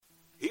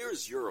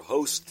here's your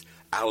host,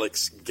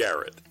 Alex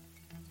Garrett.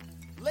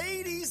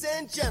 Ladies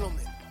and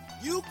gentlemen,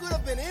 you could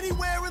have been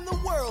anywhere in the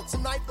world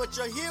tonight, but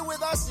you're here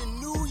with us in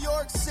New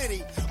York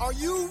City. Are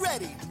you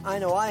ready? I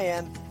know I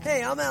am.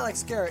 Hey, I'm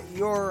Alex Garrett,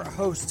 your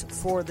host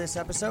for this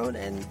episode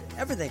and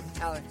everything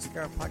Alex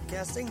Garrett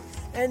Podcasting.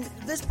 And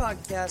this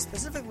podcast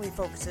specifically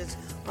focuses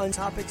on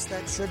topics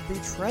that should be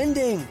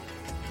trending.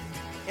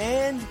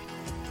 And,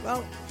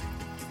 well,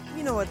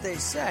 you know what they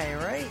say,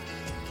 right?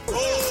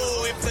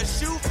 Oh, if the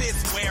shoe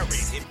fits, wear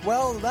it.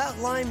 Well, that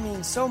line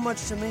means so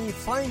much to me.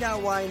 Find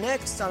out why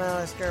next on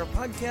Alex Garrett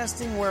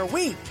Podcasting, where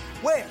we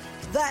wear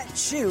that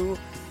shoe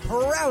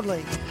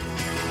proudly.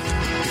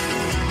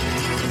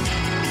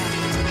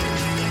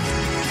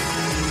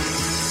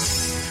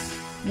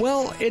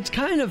 Well, it's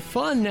kind of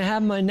fun to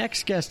have my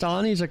next guest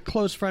on. He's a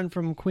close friend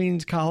from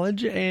Queens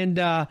College. And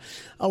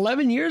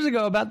 11 years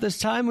ago, about this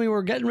time, we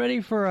were getting ready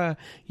for a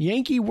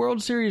Yankee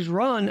World Series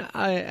run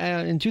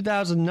in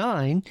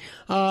 2009.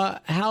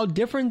 How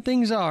different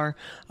things are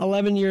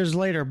 11 years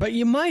later. But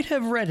you might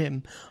have read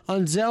him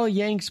on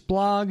ZellYanks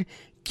blog.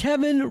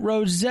 Kevin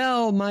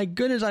Rozell, my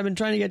goodness, I've been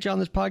trying to get you on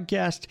this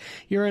podcast.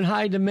 You're in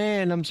high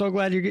demand. I'm so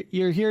glad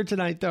you're here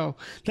tonight, though.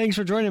 Thanks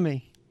for joining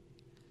me.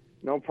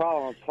 No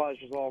problem. The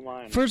pleasure's all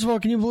mine. First of all,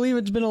 can you believe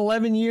it's been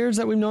 11 years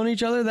that we've known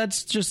each other?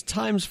 That's just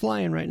time's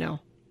flying right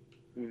now.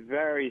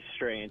 Very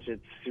strange.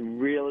 It's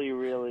really,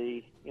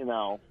 really,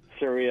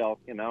 surreal,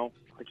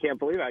 I can't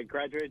believe it. I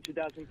graduated in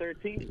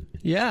 2013.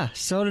 Yeah,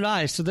 so did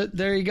I. So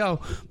there you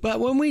go. But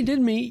when we did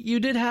meet, you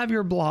did have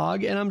your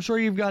blog, and I'm sure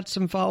you've got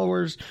some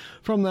followers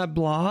from that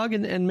blog,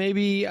 and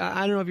maybe,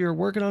 I don't know if you're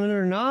working on it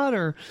or not,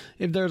 or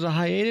if there's a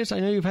hiatus. I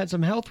know you've had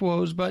some health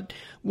woes, but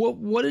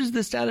what is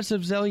the status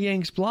of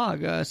ZellYanks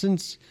blog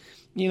since,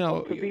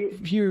 a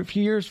few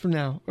years from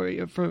now?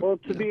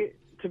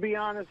 To be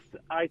honest,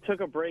 I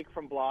took a break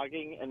from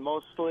blogging, and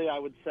mostly I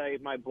would say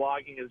my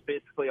blogging is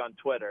basically on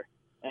Twitter.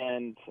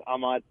 And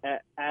I'm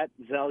at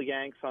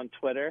ZellYanks on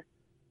Twitter,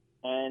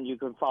 and you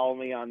can follow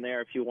me on there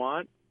if you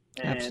want.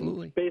 And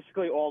absolutely.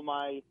 Basically, all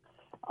my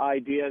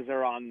ideas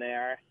are on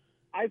there.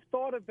 I've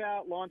thought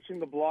about launching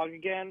the blog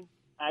again.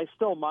 I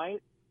still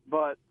might,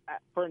 but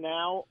for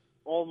now,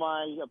 all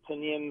my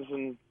opinions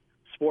and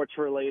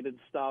sports-related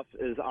stuff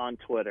is on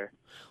Twitter.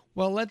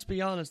 Well, let's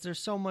be honest. There's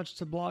so much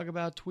to blog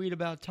about, tweet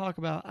about, talk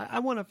about. I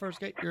want to first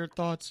get your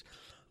thoughts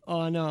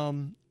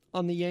on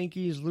the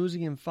Yankees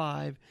losing in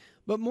 5.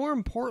 But more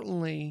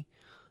importantly,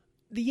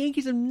 the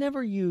Yankees have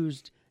never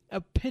used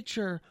a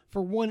pitcher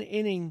for one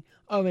inning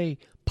of a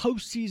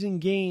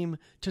postseason game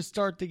to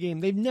start the game.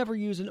 They've never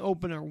used an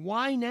opener.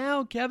 Why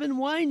now, Kevin?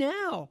 Why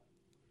now?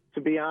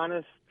 To be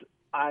honest,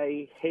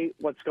 I hate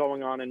what's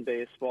going on in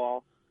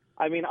baseball.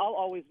 I mean, I'll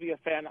always be a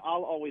fan.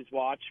 I'll always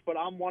watch. But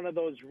I'm one of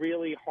those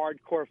really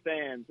hardcore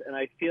fans. And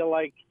I feel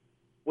like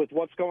with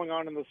what's going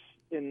on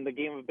in the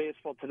game of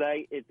baseball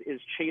today, it is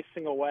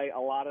chasing away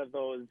a lot of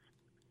those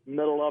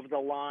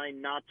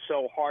middle-of-the-line,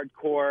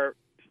 not-so-hardcore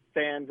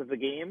fans of the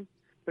game,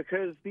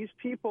 because these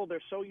people, they're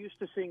so used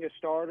to seeing a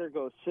starter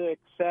go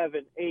 6,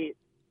 7, 8,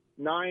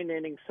 9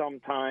 innings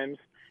sometimes,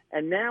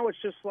 and now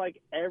it's just like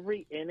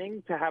every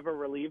inning to have a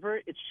reliever,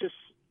 it's just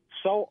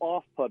so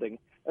off-putting,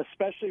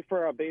 especially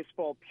for a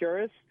baseball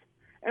purist.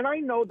 And I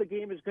know the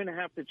game is going to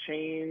have to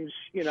change,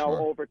 Sure.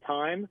 over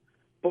time,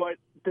 but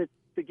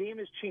the game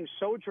has changed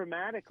so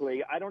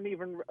dramatically, I don't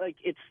even,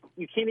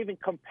 you can't even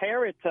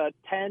compare it to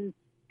 10,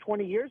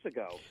 20 years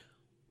ago.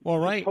 Well,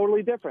 right. It's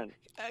totally different.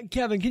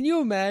 Kevin, can you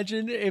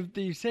imagine if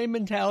the same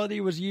mentality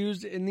was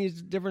used in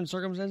these different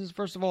circumstances?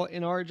 First of all,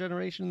 in our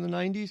generation in the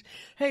 90s,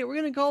 hey, we're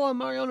going to call on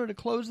Mariano to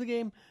close the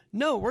game.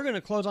 No, we're going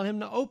to close on him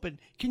to open.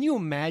 Can you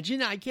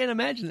imagine? I can't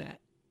imagine that.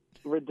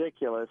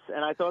 Ridiculous.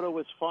 And I thought it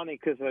was funny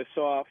because I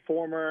saw a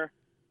former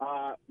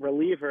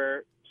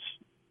reliever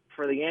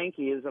for the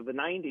Yankees of the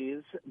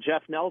 90s,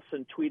 Jeff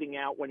Nelson, tweeting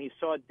out when he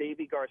saw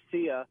Davy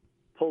Garcia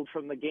pulled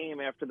from the game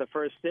after the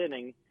first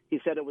inning, he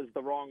said it was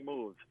the wrong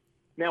move.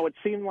 Now, it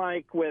seemed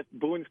like with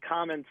Boone's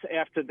comments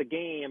after the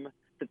game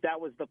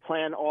that was the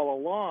plan all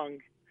along,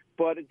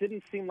 but it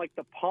didn't seem like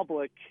the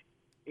public,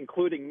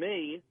 including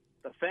me,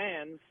 the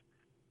fans,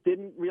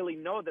 didn't really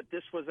know that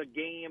this was a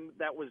game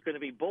that was going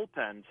to be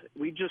bullpens.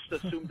 We just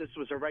assumed this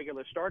was a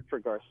regular start for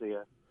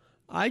Garcia.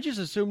 I just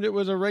assumed it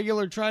was a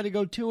regular try to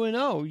go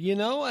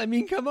 2-0, I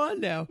mean, come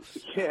on now.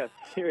 Yeah,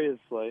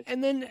 seriously.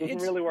 And then it doesn't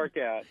really work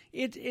out.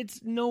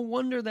 It's no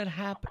wonder that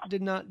Happ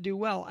did not do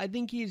well. I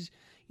think he's,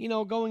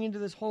 going into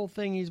this whole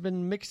thing, he's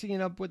been mixing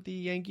it up with the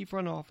Yankee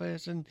front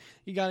office, and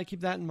you got to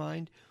keep that in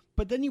mind.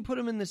 But then you put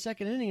him in the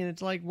second inning, and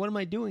it's like, what am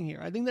I doing here?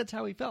 I think that's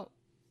how he felt.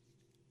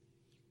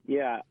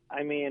 Yeah,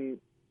 I mean,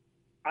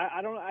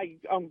 I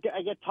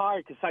get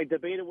tired because I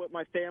debated with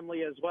my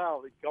family as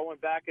well, going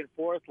back and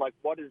forth, like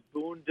what is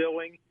Boone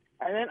doing?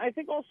 And then I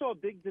think also a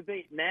big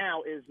debate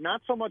now is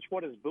not so much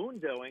what is Boone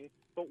doing,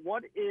 but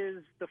what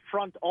is the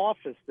front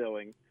office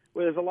doing?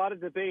 Where there's a lot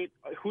of debate,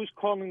 who's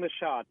calling the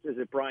shots? Is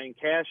it Brian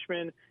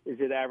Cashman? Is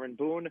it Aaron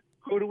Boone?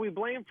 Who do we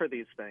blame for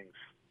these things?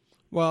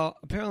 Well,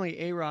 apparently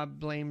A-Rod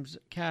blames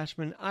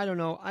Cashman. I don't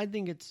know. I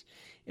think it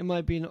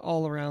might be an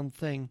all-around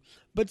thing.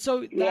 But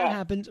so that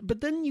happens.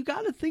 But then you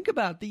got to think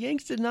about it. The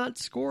Yanks did not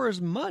score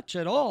as much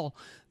at all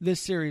this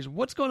series.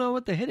 What's going on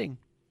with the hitting?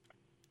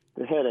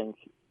 The hitting.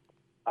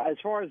 As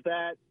far as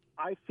that,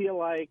 I feel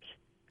like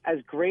as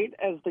great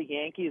as the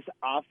Yankees'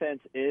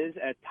 offense is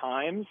at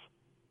times,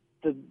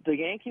 the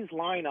Yankees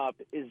lineup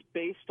is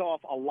based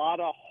off a lot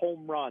of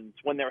home runs.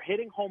 When they're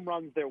hitting home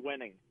runs, they're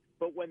winning.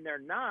 But when they're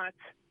not,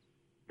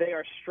 they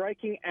are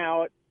striking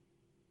out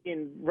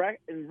in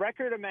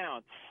record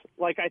amounts.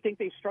 Like, I think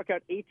they struck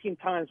out 18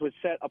 times, which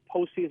set a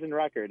postseason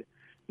record.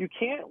 You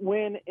can't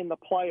win in the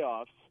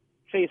playoffs,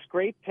 face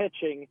great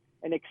pitching,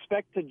 and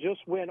expect to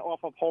just win off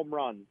of home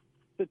runs.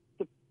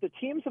 The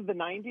teams of the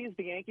 90s,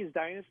 the Yankees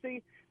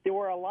dynasty, there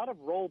were a lot of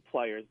role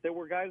players. There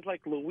were guys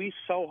like Luis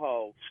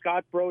Sojo,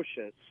 Scott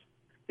Brocious.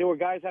 There were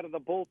guys out of the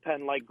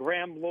bullpen like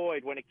Graham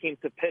Lloyd when it came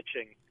to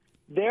pitching.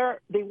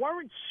 They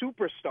weren't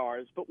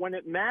superstars, but when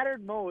it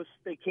mattered most,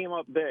 they came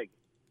up big.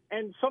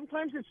 And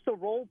sometimes it's the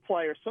role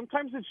player.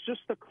 Sometimes it's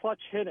just the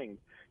clutch hitting.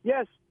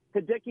 Yes,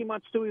 Hideki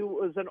Matsui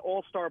was an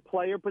all-star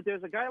player, but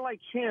there's a guy like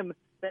him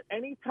that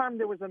anytime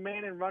there was a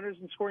man in runners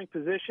in scoring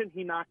position,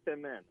 he knocked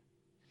them in.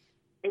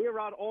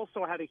 A-Rod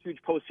also had a huge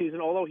postseason,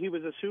 although he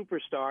was a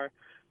superstar.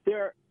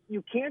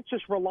 You can't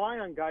just rely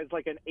on guys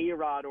like an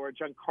A-Rod or a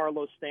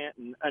Giancarlo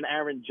Stanton, an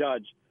Aaron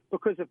Judge,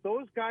 because if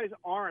those guys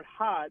aren't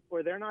hot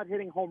or they're not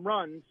hitting home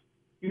runs,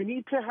 you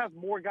need to have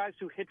more guys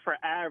who hit for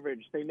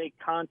average. They make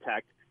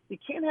contact. You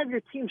can't have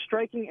your team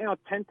striking out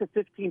 10 to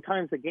 15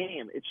 times a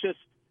game. It's just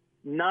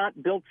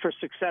not built for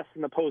success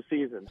in the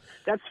postseason.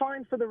 That's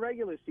fine for the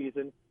regular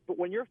season, but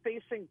when you're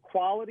facing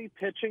quality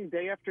pitching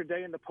day after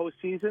day in the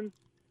postseason,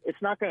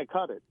 it's not going to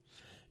cut it.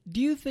 Do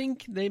you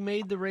think they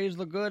made the Rays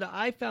look good?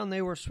 I found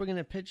they were swinging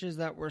at pitches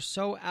that were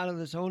so out of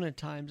the zone at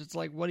times. It's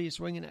like, what are you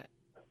swinging at?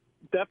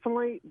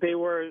 Definitely,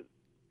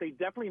 they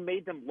definitely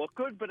made them look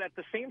good, but at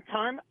the same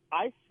time,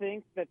 I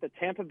think that the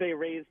Tampa Bay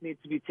Rays need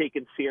to be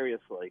taken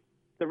seriously.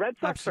 The Red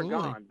Sox are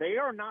gone. They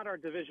are not our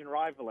division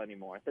rival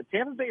anymore. The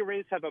Tampa Bay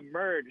Rays have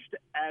emerged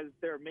as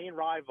their main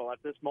rival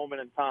at this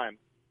moment in time.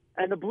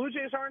 And the Blue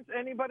Jays aren't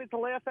anybody to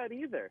laugh at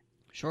either.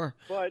 Sure.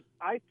 But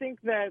I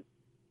think that,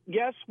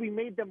 yes, we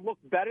made them look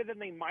better than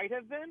they might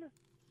have been.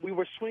 We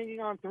were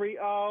swinging on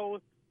 3-0.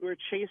 We were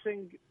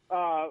chasing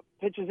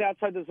pitches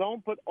outside the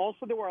zone, but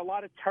also there were a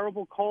lot of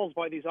terrible calls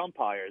by these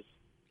umpires.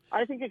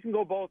 I think it can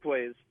go both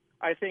ways.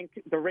 I think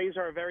the Rays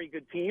are a very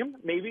good team.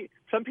 Maybe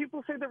some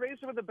people say the Rays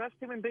are the best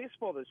team in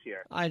baseball this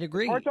year. I'd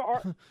agree.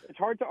 It's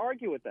hard to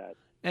argue with that.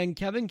 And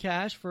Kevin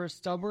Cash, for as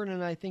stubborn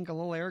and I think a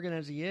little arrogant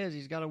as he is,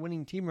 he's got a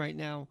winning team right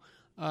now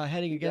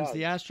heading against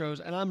the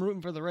Astros, and I'm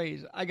rooting for the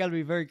Rays. I got to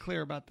be very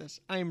clear about this.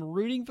 I am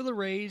rooting for the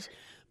Rays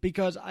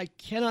because I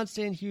cannot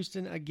stand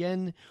Houston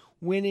again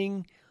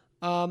winning.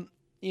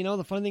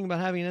 The funny thing about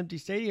having an empty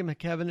stadium,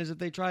 Kevin, is if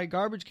they try a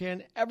garbage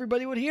can,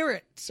 everybody would hear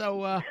it.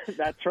 So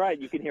that's right.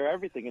 You can hear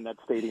everything in that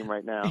stadium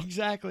right now.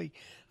 Exactly.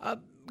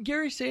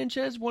 Gary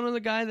Sanchez, one of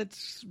the guys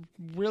that's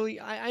really,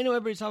 I know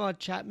everybody's talking about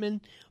Chapman,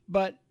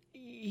 but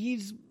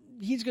he's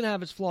going to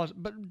have his flaws.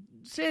 But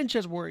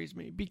Sanchez worries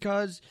me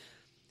because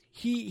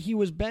he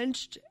was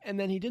benched and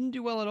then he didn't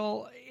do well at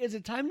all. Is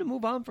it time to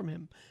move on from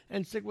him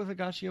and stick with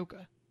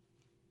Higashioka?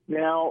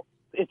 Now,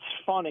 it's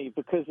funny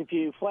because if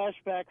you flash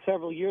back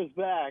several years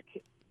back,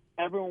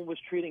 everyone was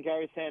treating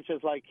Gary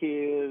Sanchez like he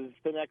is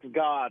the next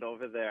god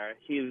over there.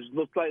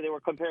 Looked like they were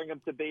comparing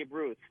him to Babe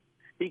Ruth.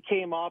 He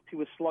came up, he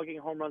was slugging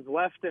home runs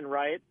left and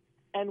right,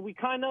 and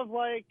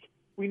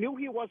we knew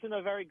he wasn't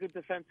a very good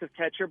defensive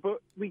catcher,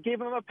 but we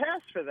gave him a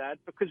pass for that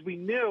because we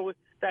knew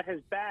that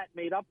his bat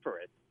made up for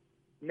it.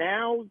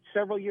 Now,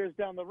 several years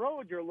down the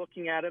road, you're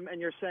looking at him and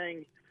you're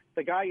saying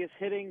the guy is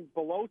hitting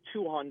below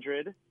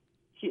 200.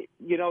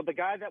 The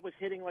guy that was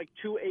hitting like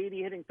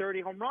 280, hitting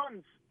 30 home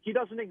runs, he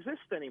doesn't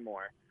exist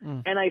anymore.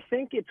 And I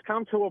think it's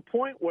come to a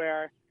point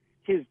where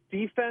his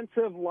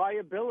defensive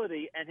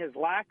liability and his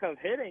lack of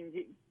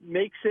hitting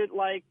makes it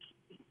like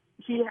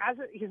he's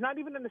not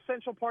even an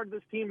essential part of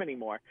this team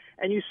anymore.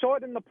 And you saw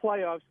it in the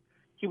playoffs.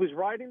 He was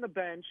riding the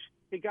bench.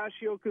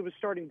 Higashioka was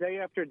starting day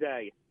after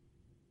day.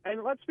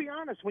 And let's be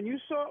honest, when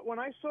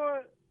I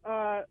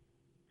saw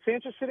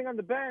Sanchez sitting on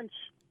the bench,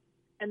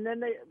 and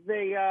then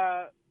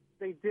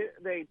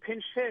they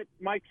pinch hit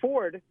Mike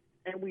Ford,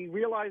 and we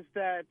realized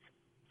that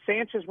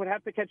Sanchez would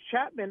have to catch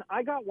Chapman,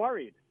 I got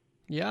worried.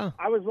 Yeah.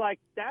 I was like,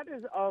 that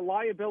is a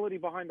liability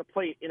behind the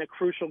plate in a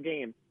crucial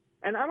game.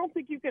 And I don't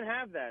think you can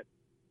have that.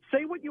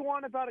 Say what you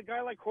want about a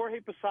guy like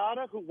Jorge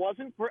Posada, who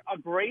wasn't a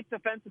great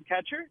defensive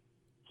catcher.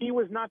 He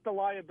was not the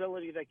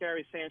liability that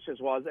Gary Sanchez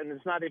was, and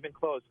it's not even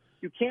close.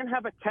 You can't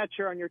have a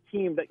catcher on your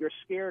team that you're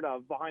scared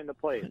of behind the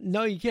plate.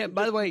 No, you can't.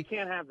 By the way, you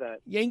can't have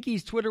that.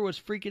 Yankees Twitter was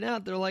freaking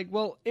out. They're like,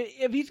 well,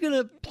 if he's going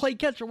to play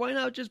catcher, why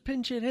not just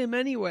pinch hit him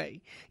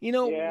anyway?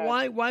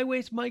 Why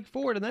waste Mike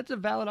Ford? And that's a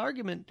valid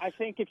argument. I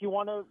think if you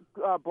want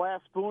to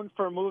blast Boone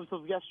for moves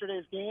of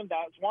yesterday's game,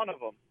 that's one of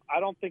them. I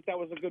don't think that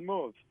was a good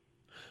move.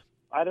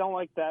 I don't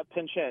like that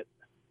pinch hit.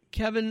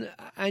 Kevin,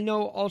 I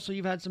know also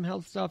you've had some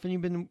health stuff and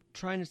you've been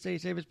trying to stay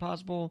safe as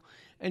possible,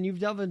 and you've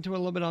delved into it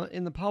a little bit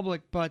in the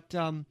public, but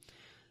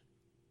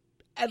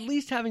at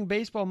least having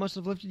baseball must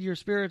have lifted your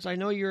spirits. I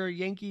know you're a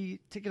Yankee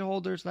ticket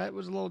holder, so that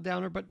was a little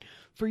downer, but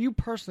for you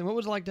personally, what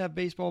was it like to have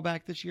baseball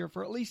back this year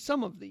for at least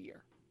some of the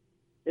year?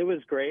 It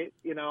was great.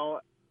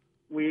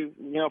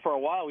 For a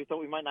while we thought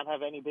we might not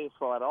have any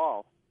baseball at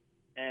all.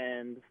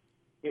 And,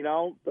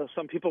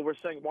 some people were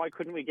saying, why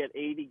couldn't we get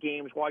 80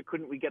 games? Why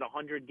couldn't we get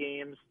 100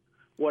 games?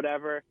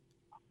 Whatever.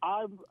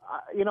 It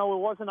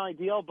wasn't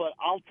ideal, but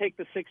I'll take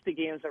the 60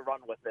 games and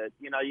run with it.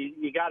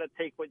 You got to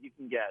take what you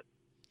can get.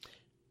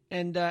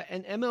 And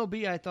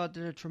MLB, I thought,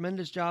 did a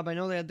tremendous job. I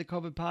know they had the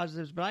COVID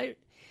positives, but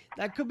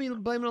that could be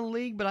blamed on the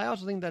league, but I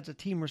also think that's a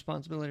team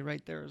responsibility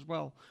right there as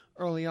well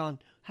early on.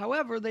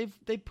 However, they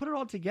put it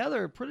all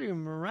together pretty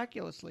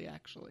miraculously,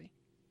 actually.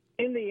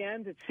 In the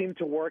end, it seemed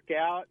to work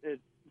out. It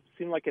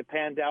seemed like it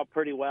panned out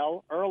pretty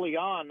well. Early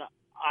on,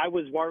 I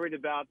was worried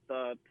about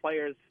the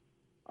players'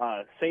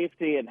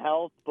 safety and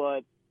health,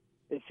 but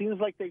it seems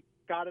like they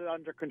got it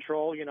under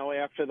control,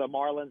 after the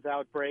Marlins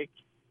outbreak.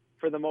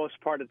 For the most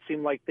part, it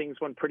seemed like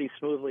things went pretty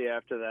smoothly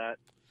after that.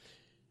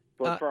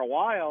 But for a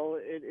while,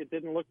 it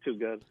didn't look too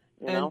good.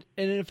 And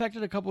it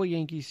affected a couple of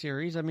Yankee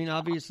series. I mean,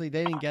 obviously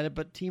they didn't get it,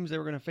 but teams they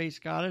were going to face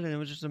got it, and it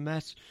was just a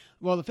mess.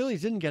 Well, the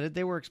Phillies didn't get it.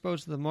 They were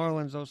exposed to the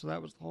Marlins, though, so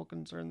that was the whole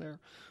concern there.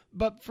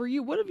 But for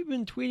you, what have you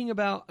been tweeting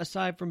about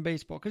aside from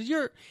baseball? Because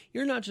you're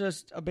not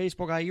just a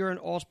baseball guy. You're an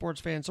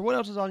all-sports fan. So what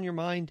else is on your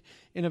mind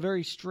in a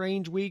very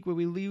strange week where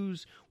we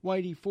lose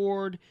Whitey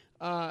Ford?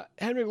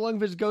 Henrik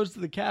Lundqvist goes to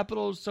the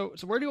Capitals. So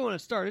where do you want to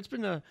start? It's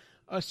been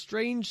a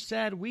strange,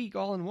 sad week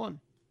all in one.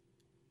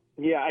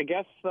 Yeah, I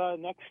guess the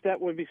next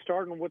step would be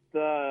starting with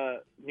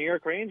the New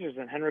York Rangers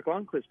and Henrik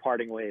Lundqvist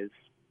parting ways.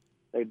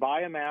 They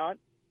buy him out,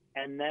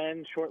 and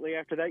then shortly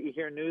after that, you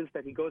hear news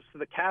that he goes to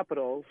the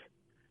Capitals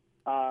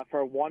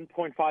for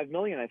 $1.5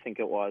 million, I think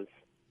it was.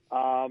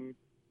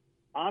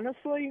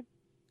 Honestly,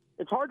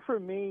 it's hard for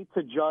me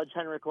to judge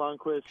Henrik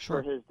Lundqvist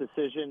for his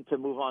decision to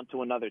move on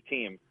to another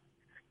team.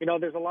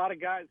 There's a lot of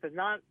guys. There's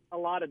not a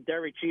lot of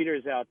Derek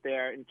Jeters out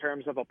there in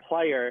terms of a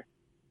player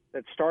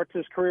that starts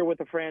his career with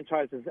the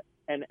franchises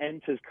and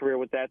ends his career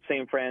with that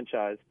same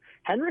franchise.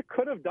 Henrik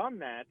could have done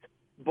that,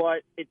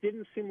 but it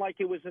didn't seem like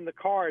it was in the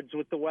cards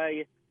with the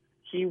way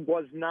he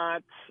was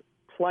not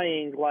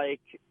playing like,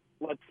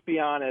 let's be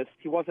honest,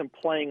 he wasn't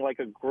playing like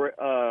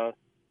a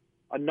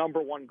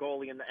number one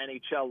goalie in the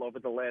NHL over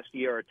the last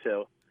year or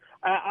two.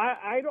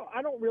 I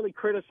don't really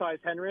criticize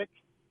Henrik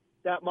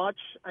that much.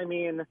 I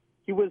mean,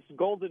 he was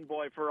golden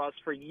boy for us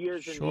for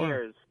years and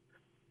years.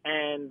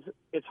 And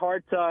it's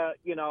hard to,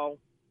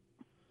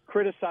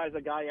 criticize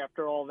a guy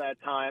after all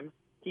that time.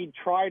 He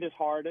tried his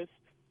hardest.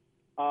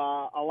 A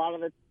lot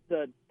of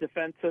the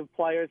defensive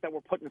players that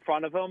were put in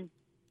front of him,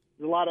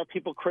 there's a lot of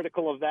people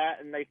critical of that,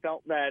 and they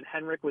felt that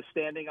Henrik was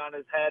standing on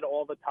his head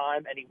all the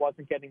time and he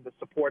wasn't getting the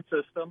support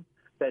system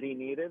that he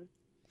needed.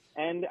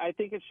 And I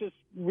think it's just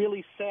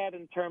really sad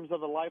in terms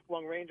of a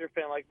lifelong Ranger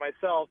fan like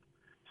myself,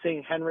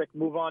 seeing Henrik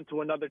move on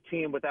to another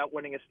team without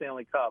winning a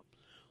Stanley Cup.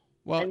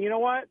 Well, and you know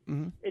what?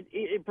 Mm-hmm.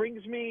 It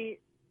brings me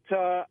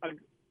to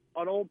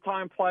an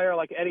old-time player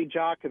like Eddie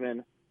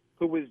Jockman,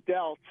 who was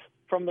dealt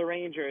from the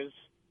Rangers,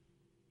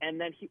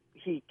 and then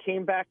he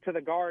came back to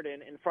the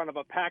Garden in front of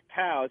a packed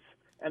house,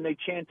 and they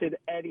chanted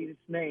Eddie's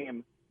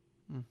name.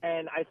 Mm.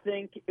 And I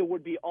think it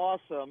would be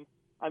awesome.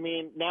 I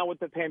mean, now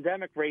with the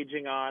pandemic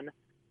raging on,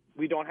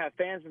 we don't have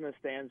fans in the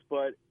stands,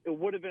 but it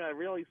would have been a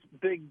really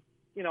big,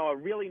 a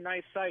really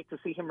nice sight to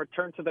see him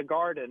return to the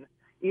Garden,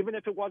 even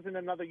if it wasn't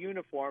another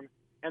uniform,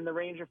 and the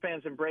Ranger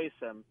fans embrace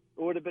him.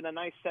 It would have been a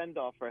nice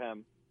send-off for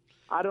him.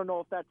 I don't know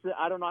if that's it.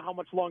 I don't know how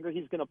much longer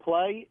he's going to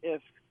play,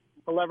 if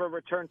he'll ever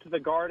return to the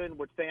Garden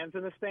with fans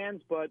in the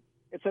stands, but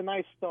it's a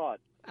nice thought.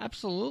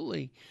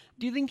 Absolutely.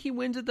 Do you think he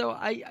wins it, though?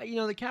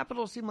 The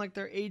Capitals seem like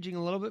they're aging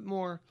a little bit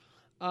more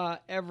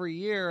every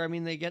year. I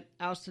mean, they get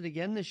ousted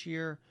again this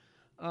year.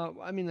 They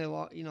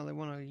lost, they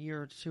won a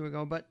year or two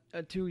ago, but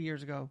 2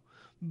 years ago.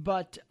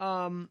 But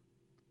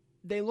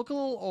they look a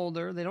little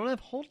older. They don't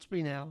have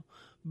Holtby now.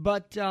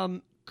 But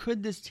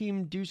could this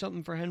team do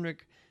something for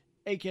Henrik,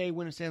 a.k.a.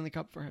 win a Stanley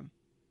Cup for him?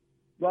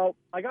 Well,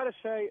 I got to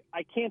say,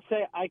 I can't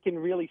say I can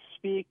really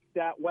speak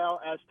that well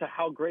as to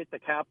how great the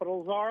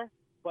Capitals are,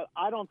 but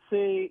I don't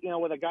see,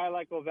 with a guy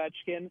like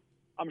Ovechkin,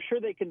 I'm sure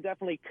they can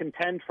definitely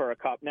contend for a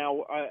cup.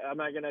 Now, am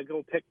I going to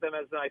go pick them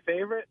as my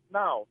favorite?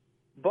 No.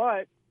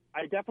 But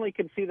I definitely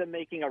can see them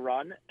making a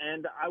run,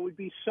 and I would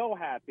be so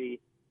happy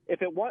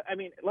if it was. I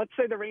mean, let's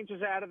say the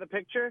Rangers are out of the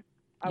picture.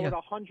 I would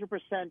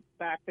 100%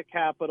 back the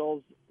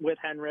Capitals with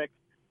Henrik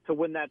to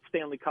win that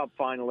Stanley Cup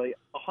finally.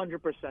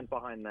 100%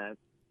 behind that.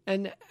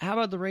 And how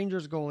about the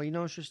Rangers goalie?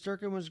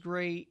 Shesterkin was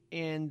great,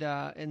 and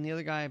the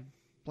other guy,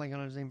 blanking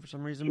on his name for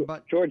some reason,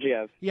 but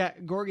Georgiev. Yeah,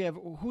 Georgiev.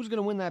 Who's going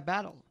to win that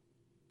battle?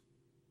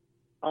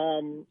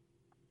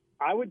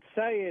 I would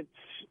say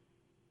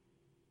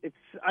it's.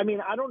 I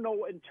mean, I don't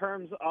know in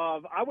terms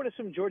of. I would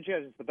assume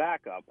Georgiev is the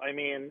backup. I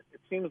mean,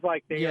 it seems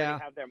like they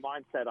already have their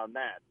mindset on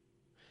that.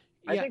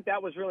 I think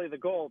that was really the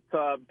goal,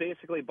 to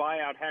basically buy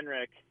out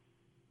Henrik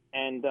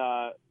and,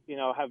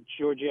 have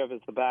Georgiev as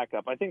the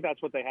backup. I think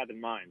that's what they had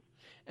in mind.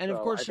 And, of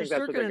course,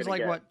 Shesterkin is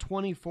like,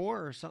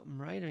 24 or something,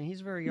 right? And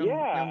he's a very young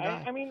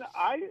guy. I mean,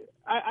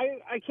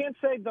 I can't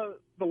say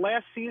the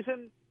last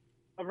season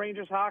of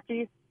Rangers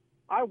hockey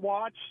I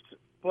watched,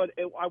 but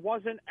I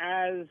wasn't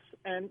as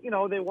 – and,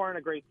 they weren't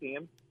a great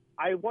team.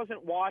 I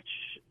wasn't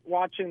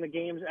watching the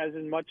games as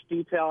in much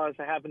detail as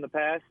I have in the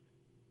past.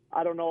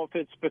 I don't know if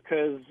it's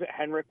because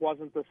Henrik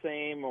wasn't the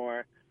same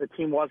or the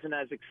team wasn't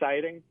as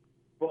exciting,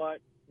 but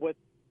with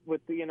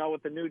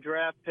the new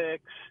draft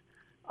picks,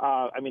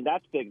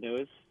 that's big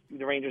news.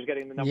 The Rangers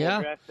getting the number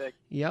one draft pick.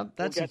 Yep,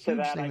 that's we'll a huge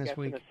that, thing I this guess,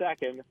 week. in a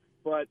second.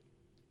 But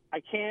I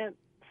can't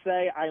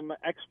say I'm an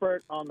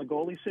expert on the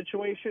goalie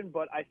situation,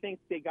 but I think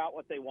they got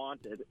what they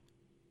wanted.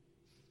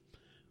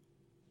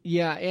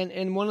 Yeah,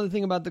 and one other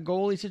thing about the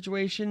goalie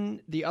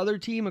situation, the other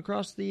team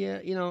across the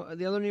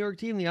the other New York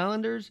team, the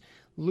Islanders,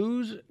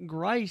 lose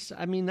Greiss.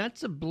 I mean,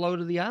 that's a blow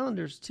to the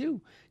Islanders too,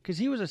 because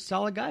he was a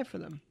solid guy for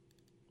them.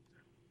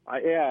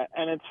 Yeah,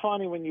 and it's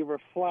funny when you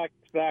reflect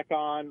back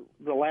on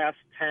the last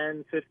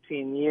 10,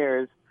 15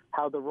 years,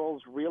 how the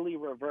roles really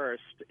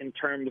reversed in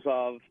terms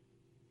of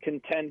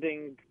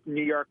contending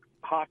New York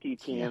hockey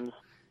teams,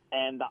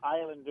 and the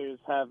Islanders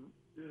have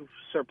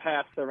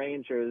surpassed the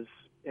Rangers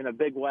in a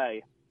big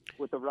way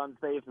with the runs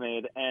they've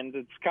made, and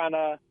it's kind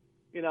of,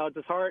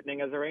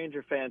 disheartening as a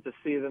Ranger fan to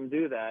see them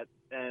do that.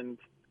 And,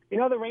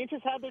 the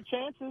Rangers had their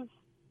chances.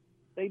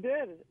 They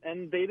did,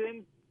 and they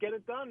didn't get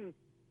it done.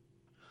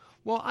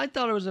 Well, I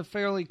thought it was a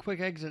fairly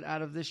quick exit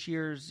out of this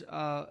year's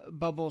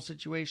bubble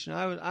situation.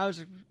 I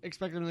was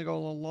expecting them to go a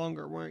little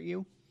longer, weren't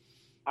you?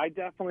 I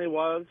definitely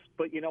was,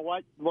 but you know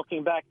what?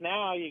 Looking back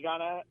now, you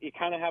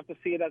kind of have to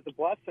see it as a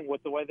blessing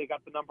with the way they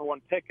got the number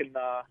one pick in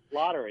the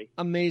lottery.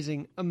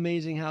 Amazing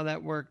how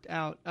that worked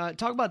out.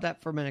 Talk about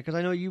that for a minute, because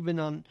I know you've been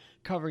on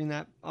covering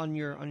that on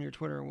your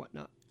Twitter and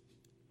whatnot.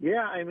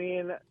 Yeah, I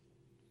mean,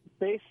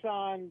 based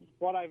on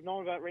what I've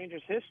known about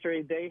Rangers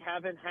history, they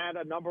haven't had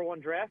a number one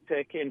draft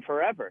pick in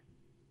forever,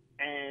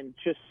 and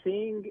just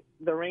seeing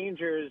the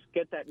Rangers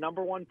get that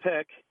number one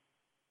pick,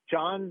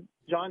 John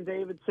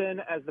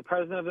Davidson as the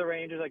president of the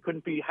Rangers, I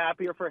couldn't be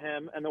happier for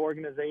him and the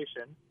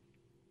organization.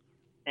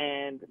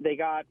 And they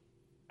got,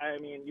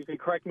 you can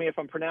correct me if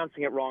I'm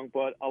pronouncing it wrong,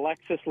 but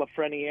Alexis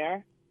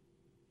Lafreniere.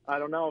 I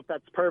don't know if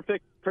that's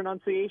perfect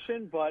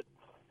pronunciation, but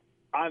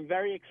I'm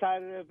very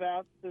excited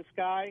about this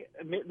guy.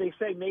 They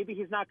say maybe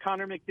he's not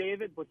Connor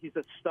McDavid, but he's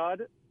a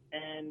stud,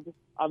 and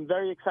I'm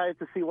very excited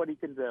to see what he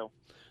can do.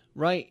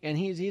 Right, and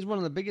he's one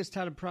of the biggest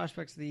touted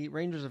prospects the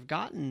Rangers have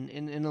gotten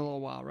in a little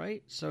while,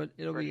 right? So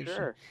it'll be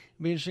interesting. Sure.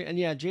 It'll be interesting. And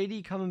yeah,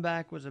 JD coming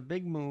back was a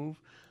big move.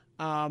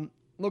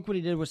 Look what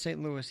he did with St.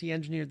 Louis. He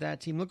engineered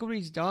that team. Look what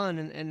he's done,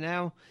 and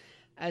now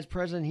as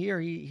president here,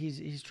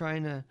 he's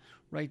trying to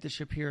right the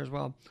ship here as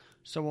well.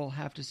 So we'll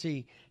have to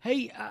see.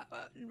 Hey,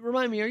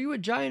 remind me, are you a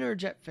Giant or a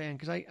Jet fan?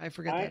 Because I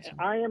forget that.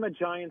 I am a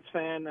Giants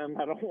fan,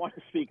 and I don't want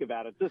to speak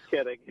about it. Just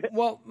kidding.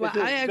 Well,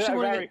 I actually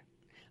want to.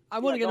 I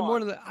want to get more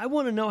into I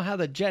want to know how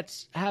the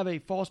Jets have a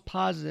false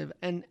positive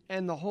and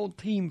the whole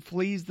team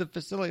flees the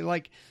facility.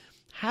 Like,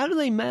 how do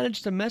they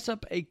manage to mess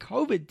up a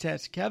COVID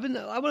test, Kevin?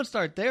 I want to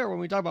start there when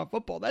we talk about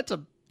football. That's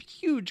a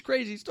huge,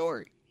 crazy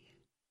story.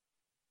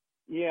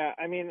 Yeah,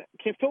 can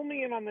you fill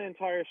me in on the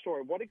entire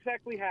story? What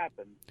exactly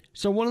happened?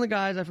 So one of the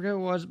guys, I forget who it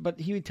was, but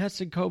he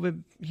tested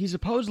COVID. He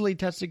supposedly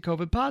tested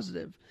COVID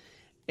positive,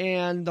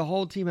 and the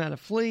whole team had to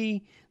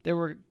flee. They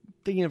were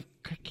thinking of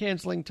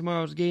canceling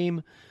tomorrow's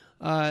game.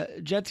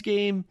 Jets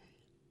game,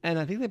 and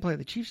I think they play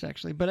the Chiefs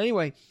actually. But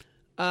anyway,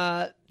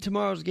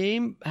 tomorrow's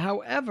game.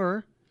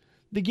 However,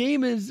 the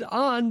game is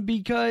on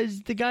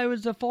because the guy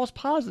was a false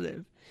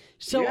positive.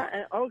 So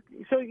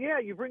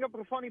you bring up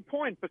a funny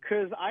point,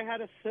 because I had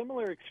a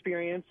similar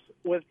experience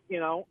with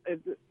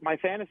my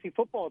fantasy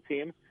football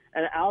team,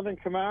 and Alvin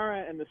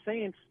Kamara and the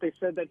Saints. They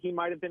said that he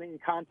might have been in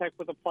contact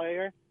with a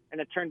player,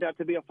 and it turned out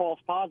to be a false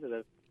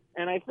positive.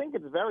 And I think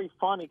it's very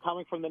funny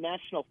coming from the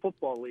National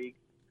Football League,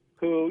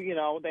 who,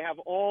 they have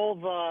all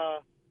the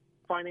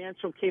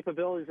financial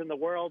capabilities in the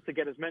world to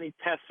get as many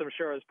tests, I'm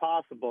sure, as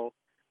possible.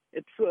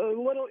 It's a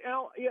little,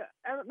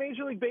 at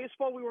Major League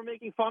Baseball we were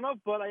making fun of,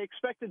 but I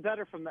expected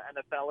better from the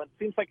NFL. It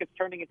seems like it's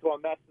turning into a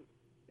mess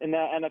in the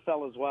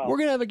NFL as well. We're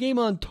going to have a game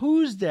on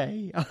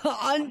Tuesday.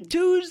 On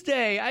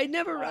Tuesday.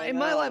 In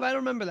my life, I don't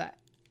remember that.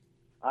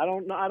 I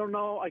don't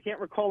know. I can't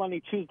recall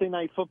any Tuesday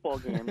night football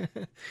game.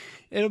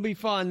 It'll be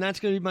fun. That's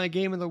going to be my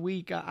game of the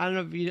week. I don't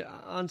know if you,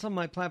 on some of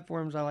my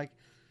platforms, I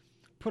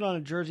put on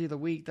a jersey of the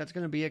week. That's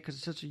going to be it because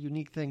it's such a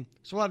unique thing.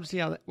 So we'll have to see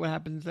what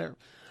happens there.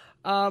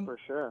 For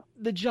sure.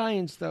 The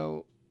Giants,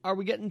 though, are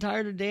we getting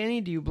tired of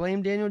Danny? Do you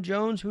blame Daniel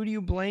Jones? Who do you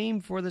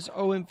blame for this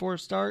 0-4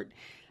 start?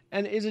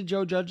 And is it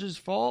Joe Judge's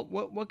fault?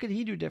 What could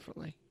he do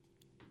differently?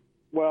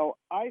 Well,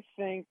 I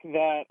think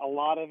that a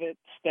lot of it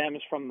stems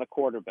from the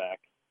quarterback.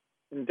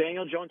 And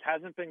Daniel Jones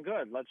hasn't been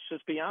good. Let's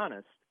just be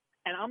honest.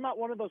 And I'm not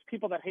one of those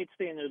people that hates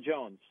Daniel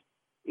Jones.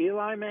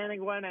 Eli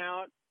Manning went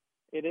out.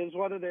 It is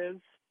what it is.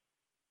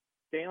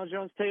 Daniel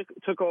Jones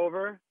took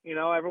over.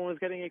 Everyone was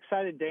getting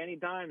excited. Danny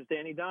Dimes.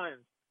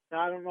 Now,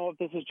 I don't know if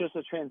this is just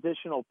a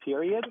transitional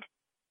period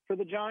for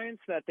the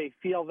Giants, that they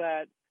feel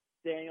that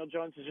Daniel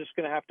Jones is just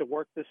going to have to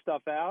work this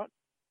stuff out.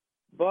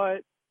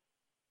 But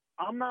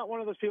I'm not one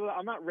of those people.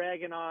 I'm not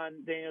ragging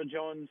on Daniel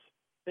Jones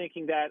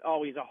thinking that,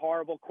 oh, he's a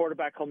horrible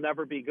quarterback, he'll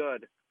never be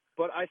good.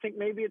 But I think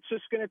maybe it's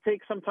just going to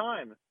take some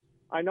time.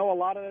 I know a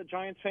lot of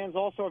Giants fans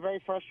also are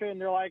very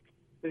frustrated, and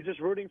they're just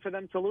rooting for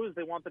them to lose.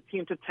 They want the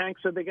team to tank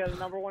so they get a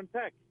number one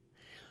pick.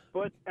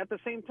 But at the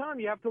same time,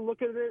 you have to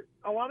look at it.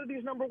 A lot of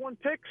these number one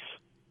picks,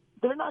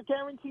 they're not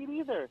guaranteed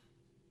either.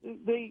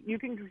 You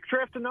can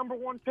draft a number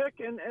one pick,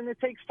 and it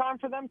takes time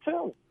for them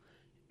too.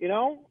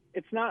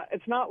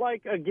 It's not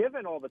like a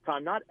given all the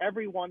time. Not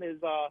everyone is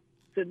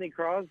Sidney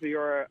Crosby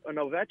or an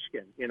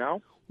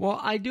Ovechkin. Well,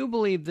 I do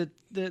believe that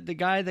the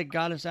guy that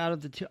got us out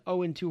of the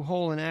 0-2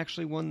 hole and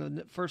actually won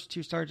the first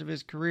two starts of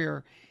his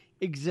career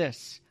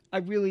exists. I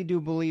really do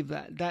believe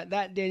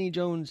that Danny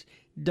Jones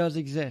does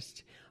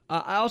exist.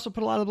 I also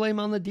put a lot of blame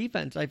on the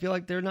defense. I feel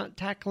like they're not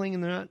tackling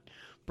and they're not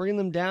bringing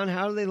them down.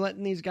 How are they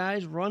letting these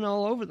guys run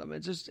all over them?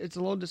 It's a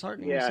little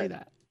disheartening to see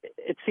that.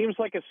 It seems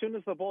like as soon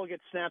as the ball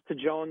gets snapped to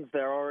Jones,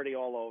 they're already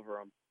all over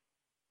him.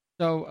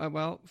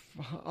 So,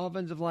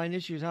 offensive line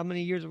issues. How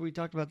many years have we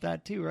talked about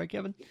that too, right,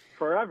 Kevin?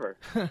 Forever.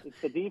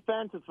 It's the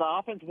defense. It's the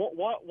offense.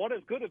 What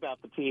is good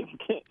about the team?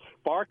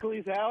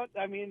 Barkley's out.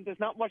 I mean, there's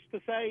not much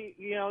to say.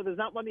 There's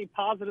not many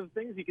positive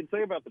things you can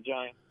say about the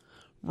Giants.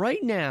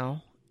 Right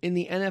now, in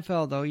the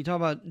NFL, though, you talk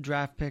about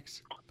draft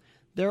picks,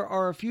 there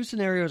are a few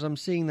scenarios I'm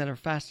seeing that are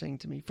fascinating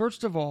to me.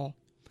 First of all,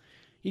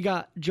 you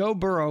got Joe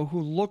Burrow,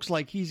 who looks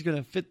like he's going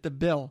to fit the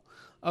bill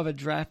of a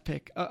draft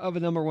pick, of a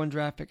number one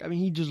draft pick. I mean,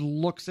 he just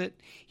looks it.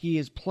 He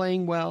is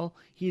playing well.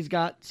 He's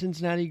got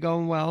Cincinnati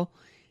going well.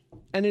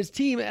 And his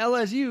team,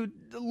 LSU,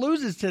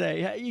 loses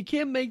today. You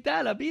can't make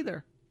that up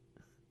either.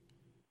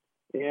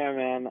 Yeah,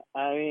 man.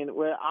 I mean,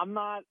 I'm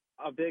not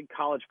a big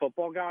college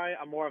football guy.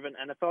 I'm more of an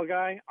NFL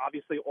guy.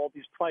 Obviously, all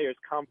these players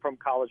come from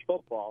college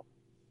football.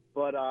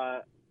 But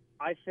I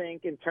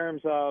think in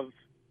terms of,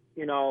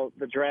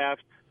 the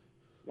draft,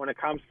 when it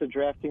comes to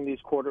drafting these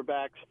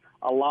quarterbacks,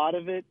 a lot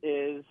of it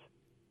is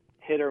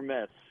hit or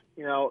miss.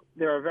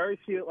 There are very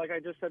few, like I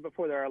just said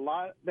before, there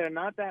are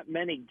not that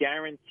many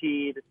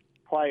guaranteed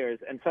players.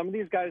 And some of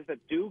these guys that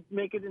do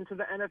make it into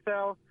the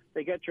NFL,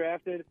 they get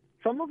drafted.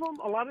 Some of them,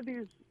 a lot of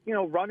these,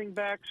 running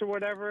backs or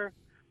whatever,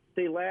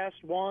 they last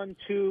 1,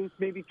 2,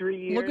 maybe 3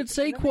 years. Look at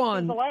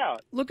Saquon.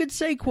 Look at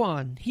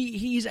Saquon.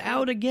 He's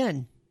out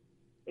again.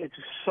 It's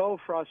so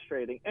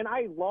frustrating. And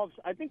I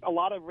think a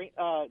lot of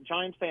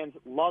Giants fans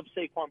love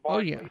Saquon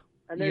Barkley. Oh, yeah.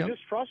 And they're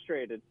just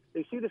frustrated.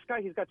 They see this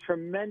guy, he's got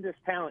tremendous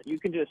talent. You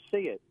can just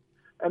see it.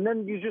 And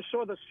then you just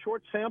saw the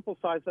short sample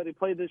size that he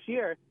played this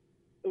year.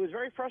 It was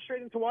very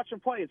frustrating to watch him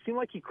play. It seemed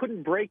like he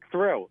couldn't break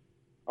through.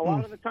 A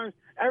lot of the times,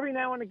 every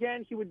now and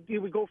again, he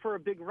would go for a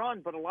big run,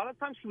 but a lot of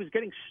times he was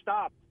getting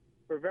stopped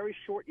for very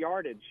short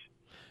yardage.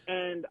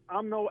 And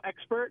I'm no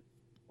expert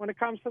when it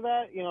comes to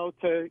that,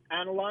 to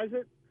analyze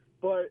it.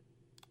 But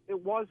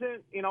it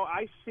wasn't,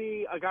 I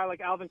see a guy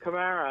like Alvin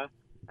Kamara,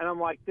 and I'm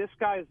like, this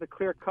guy is the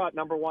clear-cut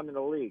number one in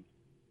the league.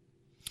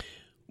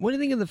 What do you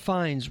think of the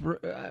fines?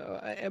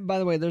 By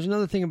the way, there's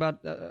another thing about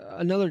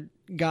another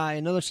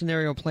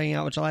scenario playing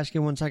out, which I'll ask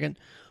you in 1 second.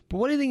 But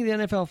what do you think of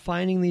the NFL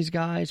fining these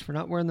guys for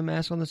not wearing the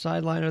mask on the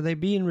sideline? Are they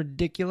being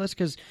ridiculous?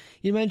 Because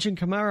you mentioned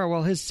Kamara.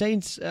 Well, his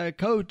Saints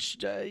coach,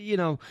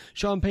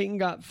 Sean Payton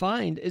got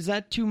fined. Is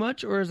that too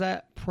much, or is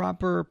that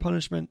proper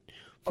punishment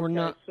for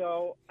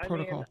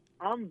protocol? Mean,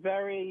 I'm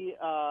very,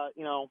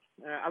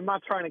 I'm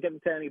not trying to get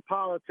into any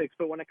politics,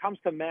 but when it comes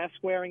to mask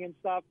wearing and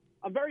stuff,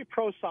 I'm very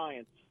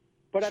pro-science.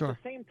 But at the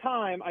same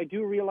time, I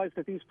do realize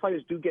that these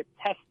players do get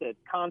tested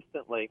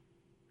constantly.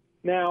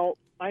 Now,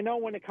 I know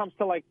when it comes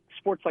to like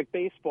sports like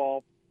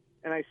baseball,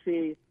 and I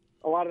see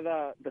a lot of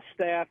the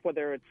staff,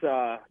 whether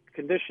it's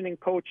conditioning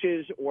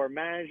coaches or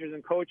managers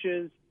and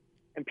coaches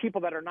and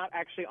people that are not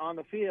actually on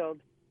the field,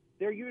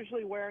 they're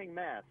usually wearing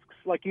masks.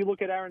 Like you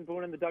look at Aaron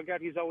Boone in the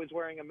dugout, he's always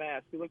wearing a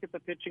mask. You look at the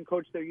pitching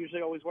coach, they're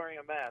usually always wearing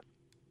a mask.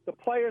 The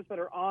players that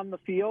are on the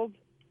field,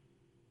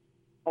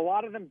 a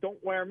lot of them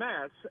don't wear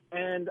masks,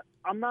 and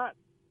I'm not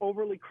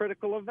overly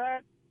critical of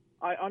that.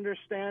 I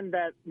understand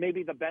that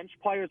maybe the bench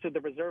players or the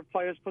reserve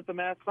players put the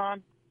masks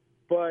on,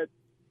 but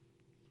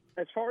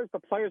as far as the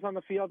players on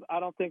the field, I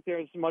don't think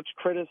there's much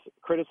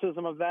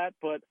criticism of that.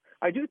 But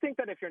I do think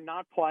that if you're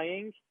not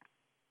playing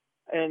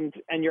and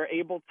you're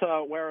able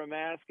to wear a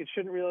mask, it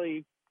shouldn't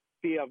really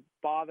be a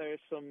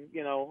bothersome,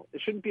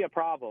 it shouldn't be a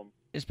problem.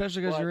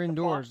 Especially because you're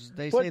indoors.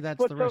 They say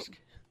that's the risk.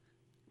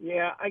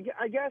 Yeah,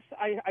 I guess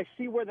I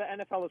see where the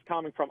NFL is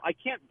coming from. I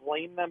can't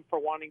blame them for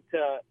wanting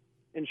to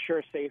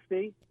ensure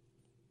safety.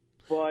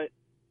 But,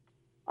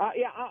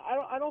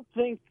 I don't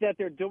think that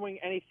they're doing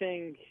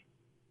anything,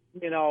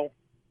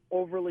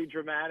 overly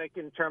dramatic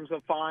in terms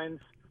of fines.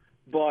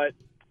 But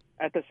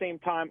at the same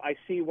time, I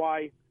see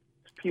why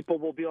people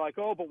will be like,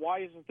 oh, but why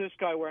isn't this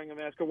guy wearing a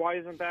mask? Or why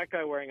isn't that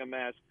guy wearing a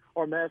mask?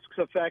 Or masks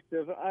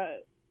effective?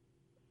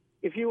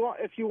 If you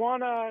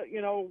want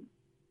to,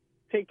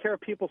 take care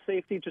of people's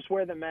safety, just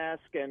wear the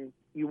mask, and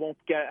you won't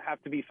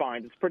have to be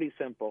fined. It's pretty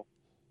simple.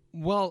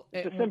 Well,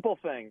 it's a simple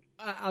thing.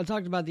 I'll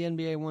talk about the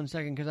NBA 1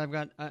 second because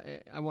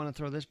I want to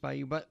throw this by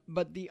you. But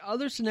the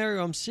other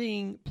scenario I'm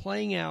seeing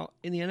playing out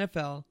in the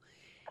NFL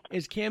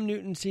is Cam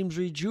Newton seems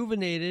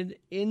rejuvenated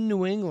in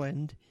New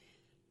England,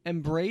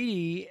 and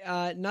Brady,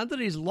 not that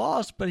he's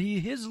lost, but he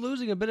is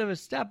losing a bit of a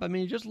step. I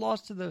mean, he just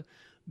lost to the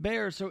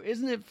Bears, so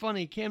isn't it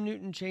funny? Cam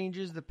Newton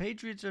changes. The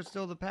Patriots are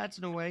still the Pats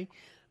in a way.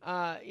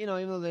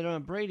 Even though they don't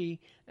have Brady,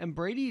 and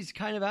Brady's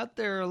kind of out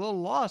there a little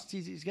lost.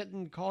 He's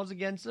getting calls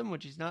against him,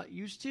 which he's not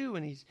used to,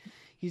 and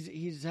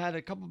he's had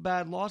a couple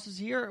bad losses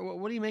here.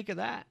 What do you make of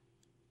that?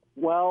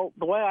 Well,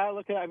 the way I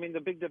look at it, I mean,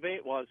 the big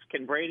debate was,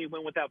 can Brady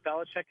win without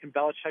Belichick? Can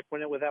Belichick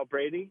win it without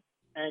Brady?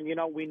 And,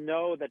 we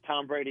know that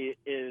Tom Brady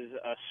is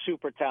a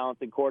super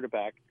talented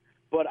quarterback,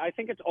 but I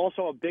think it's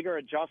also a bigger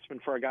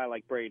adjustment for a guy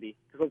like Brady.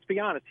 Because let's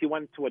be honest, he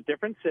went to a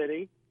different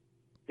city,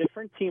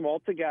 different team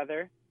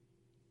altogether,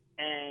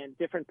 and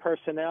different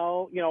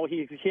personnel.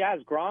 He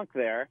has Gronk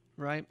there.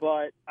 Right.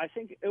 But I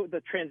think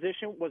the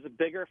transition was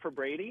bigger for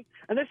Brady.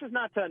 And this is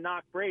not to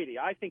knock Brady.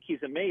 I think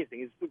he's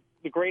amazing. He's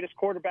the greatest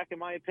quarterback, in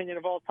my opinion,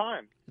 of all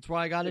time. That's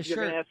why I got his shirt.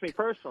 You're going to ask me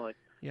personally.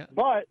 Yeah.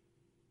 But,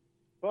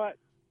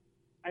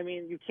 I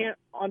mean, you can't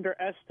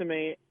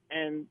underestimate,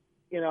 and,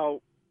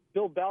 Bill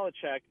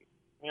Belichick,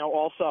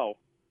 also,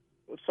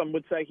 some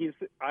would say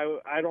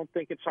I don't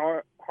think it's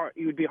hard.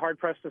 You would be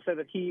hard-pressed to say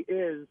that he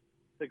is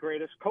the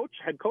greatest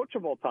head coach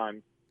of all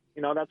time.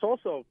 That's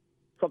also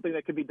something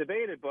that could be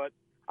debated, but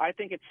I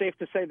think it's safe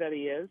to say that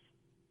he is.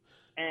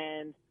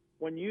 And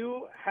when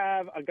you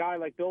have a guy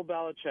like Bill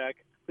Belichick,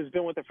 who's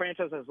been with the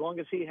franchise as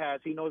long as he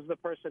has, he knows the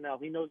personnel,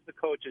 he knows the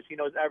coaches, he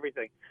knows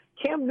everything.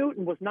 Cam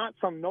Newton was not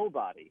some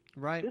nobody.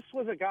 Right. This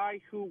was a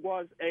guy who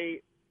was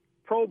a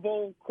Pro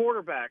Bowl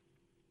quarterback.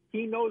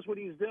 He knows what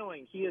he's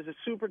doing. He is a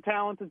super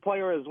talented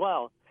player as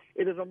well.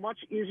 It is a much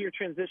easier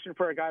transition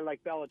for a guy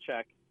like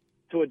Belichick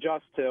to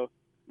adjust to,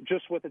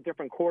 just with a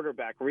different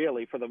quarterback,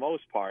 really, for the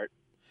most part,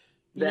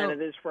 than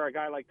it is for a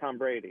guy like Tom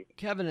Brady.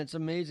 Kevin, it's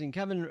amazing.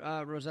 Kevin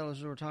Rozell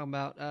is what we're talking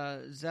about.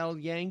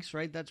 ZellYanks,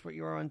 right? That's what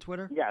you are on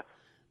Twitter? Yes.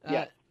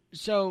 Yes.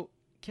 So,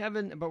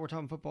 Kevin, but we're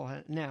talking football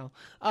now.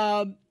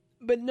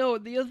 But no,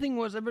 the other thing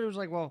was, everybody was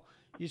like, well,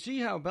 you see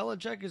how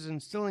Belichick is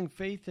instilling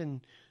faith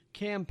in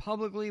Cam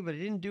publicly, but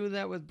he didn't do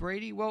that with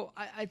Brady? Well,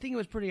 I think it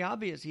was pretty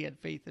obvious he had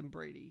faith in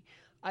Brady.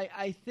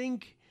 I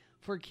think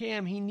for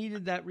Cam, he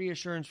needed that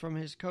reassurance from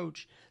his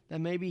coach that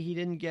maybe he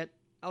didn't get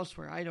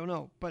elsewhere. I don't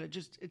know, but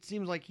it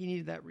seems like he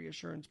needed that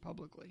reassurance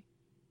publicly.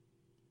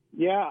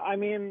 Yeah, I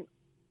mean,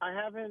 I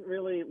haven't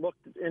really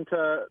looked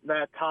into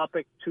that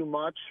topic too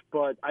much,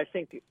 but I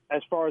think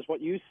as far as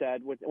what you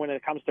said, when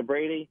it comes to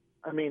Brady,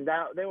 I mean,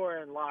 they were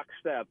in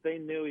lockstep. They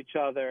knew each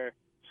other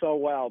so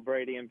well,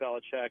 Brady and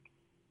Belichick.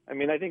 I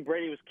mean, I think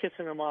Brady was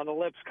kissing him on the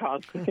lips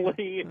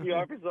constantly. If you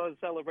ever saw the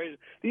celebration,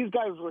 these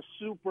guys were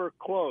super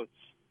close.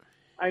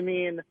 I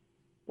mean,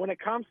 when it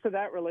comes to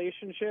that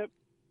relationship,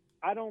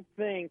 I don't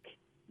think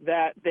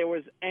that there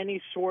was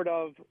any sort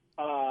of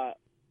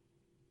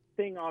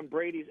thing on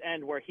Brady's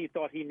end where he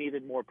thought he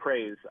needed more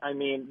praise. I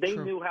mean, they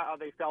True. knew how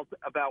they felt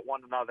about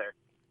one another.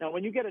 Now,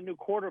 when you get a new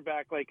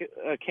quarterback like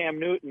Cam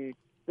Newton,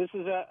 this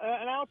is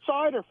an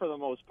outsider for the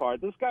most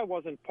part. This guy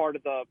wasn't part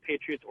of the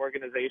Patriots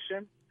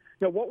organization.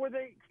 Now, what were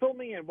they fill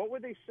me in? What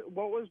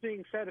was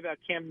being said about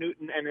Cam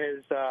Newton and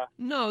his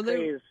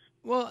praise?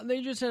 Well,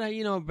 they just said,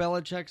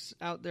 Belichick's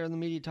out there in the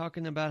media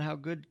talking about how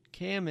good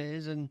Cam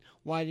is and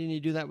why didn't he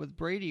do that with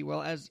Brady? Well,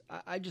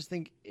 I just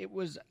think it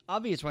was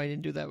obvious why he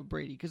didn't do that with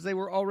Brady, because they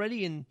were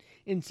already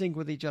in sync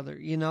with each other,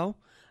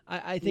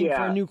 I think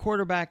for a new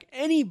quarterback,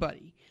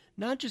 anybody,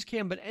 not just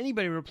Cam, but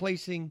anybody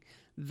replacing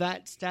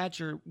that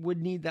stature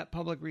would need that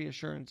public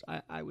reassurance,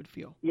 I would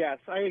feel. Yes,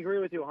 I agree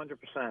with you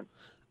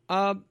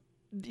 100%.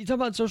 You talk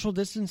about social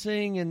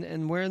distancing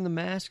and wearing the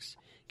masks.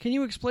 Can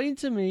you explain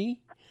to me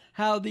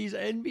how these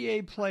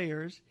NBA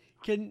players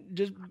can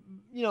just,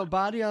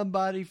 body on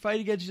body, fight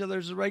against each other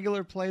as a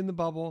regular play in the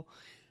bubble,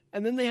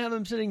 and then they have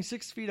them sitting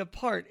 6 feet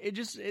apart? It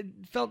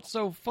felt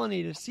so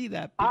funny to see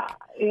that.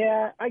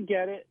 Yeah, I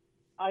get it.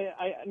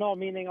 I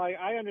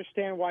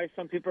understand why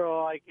some people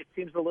are like, it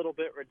seems a little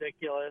bit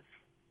ridiculous.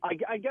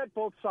 I get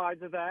both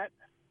sides of that,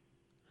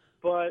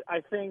 but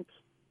I think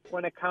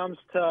when it comes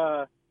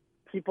to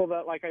people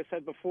that, like I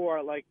said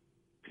before, like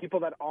people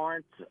that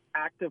aren't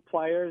active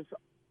players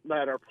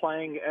that are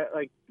playing,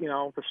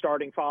 the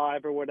starting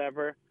five or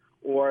whatever,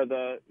 or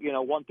the,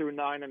 1 through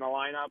 9 in the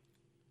lineup,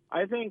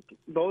 I think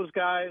those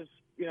guys,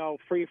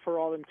 free for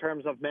all in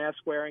terms of mask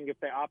wearing if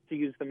they opt to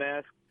use the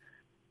mask.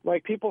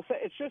 Like people say,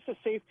 it's just a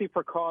safety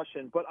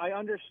precaution, but I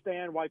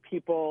understand why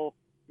people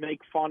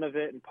make fun of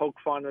it and poke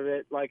fun of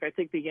it. Like, I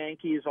think the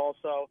Yankees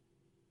also,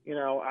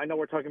 I know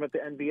we're talking about the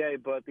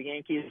NBA, but the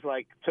Yankees,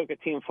 took a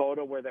team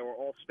photo where they were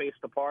all spaced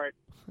apart.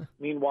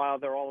 Meanwhile,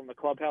 they're all in the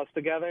clubhouse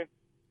together.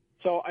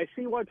 So I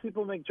see why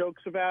people make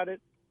jokes about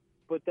it.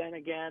 But then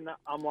again,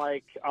 I'm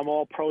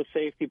all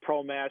pro-safety,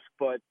 pro-mask,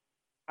 but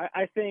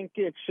I think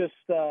it's just,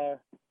 a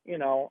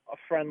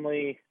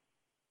friendly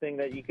thing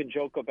that you can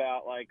joke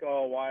about, like,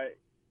 oh,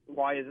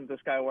 why isn't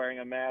this guy wearing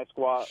a mask?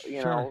 Why,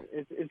 you know,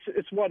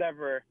 it's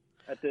whatever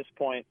at this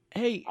point.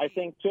 Hey, I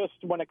think just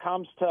when it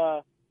comes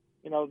to,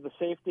 you know, the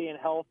safety and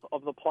health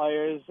of the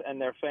players and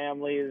their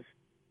families,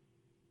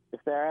 if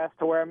they're asked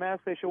to wear a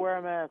mask, they should wear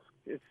a mask.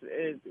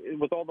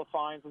 With all the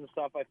fines and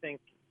stuff, I think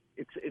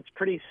it's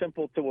pretty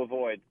simple to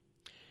avoid.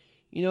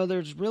 You know,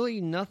 there's really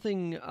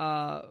nothing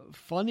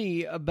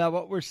funny about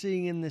what we're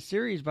seeing in the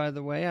series, by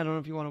the way. I don't know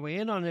if you want to weigh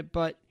in on it,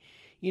 but,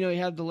 you know,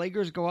 you have the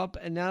Lakers go up,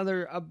 and now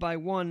they're up by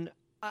one.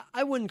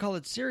 I wouldn't call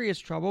it serious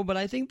trouble, but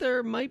I think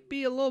there might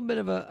be a little bit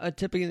of a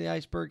tipping of the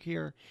iceberg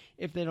here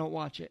if they don't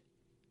watch it.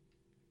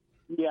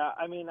 Yeah,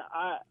 I mean,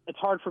 it's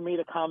hard for me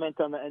to comment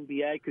on the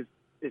NBA because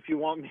if you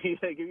want me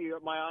to give you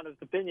my honest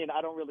opinion,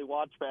 I don't really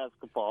watch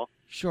basketball.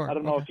 Sure. I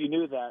don't know if you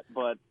knew that,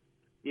 but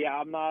yeah,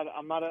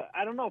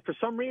 I don't know. For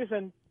some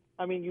reason,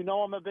 I mean, you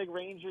know, I'm a big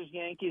Rangers,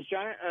 Yankees,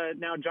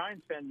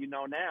 Giants fan, you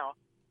know now,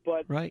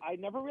 but right. I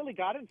never really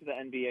got into the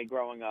NBA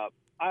growing up.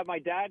 My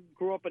dad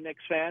grew up a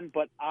Knicks fan,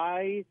 but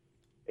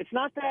it's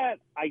not that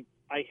I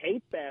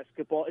hate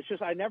basketball. It's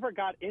just I never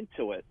got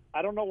into it.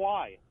 I don't know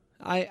why.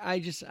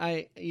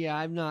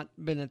 I've not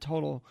been a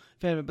total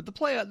fan of it, but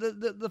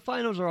the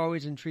finals are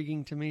always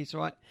intriguing to me,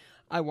 so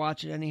I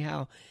watch it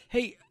anyhow.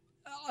 Hey,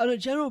 on a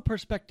general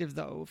perspective,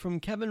 though, from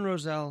Kevin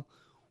Rozell,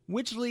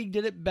 which league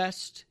did it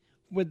best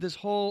with this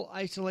whole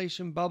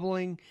isolation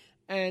bubbling,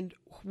 and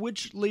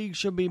which league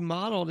should be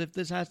modeled if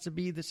this has to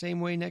be the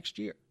same way next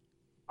year?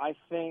 I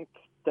think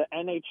the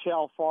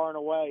NHL far and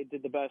away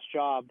did the best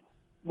job.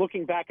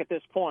 Looking back at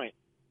this point,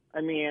 I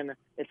mean,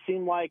 it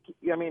seemed like,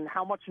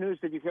 how much news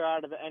did you hear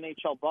out of the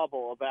NHL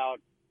bubble about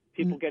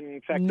people getting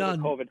infected with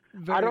COVID?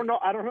 I don't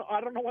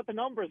know what the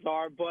numbers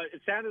are, but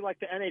it sounded like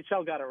the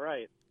NHL got it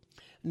right.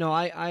 No,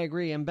 I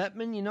agree. And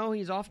Bettman, you know,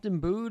 he's often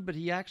booed, but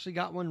he actually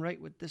got one right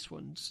with this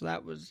one. So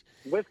that was...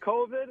 With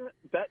COVID,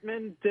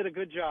 Bettman did a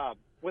good job.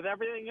 With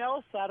everything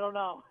else, I don't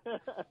know.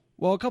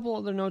 Well, a couple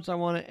other notes I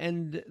want to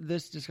end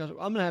this discussion.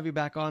 I'm going to have you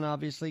back on,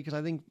 obviously, because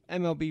I think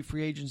MLB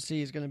free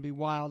agency is going to be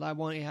wild. I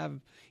want to have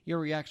your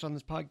reaction on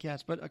this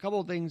podcast. But a couple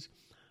of things.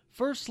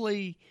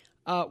 Firstly,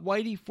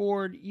 Whitey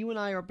Ford, you and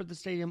I are up at the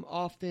stadium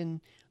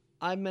often.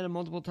 I've met him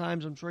multiple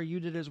times. I'm sure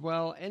you did as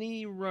well.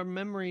 Any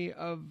memory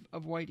of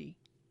Whitey?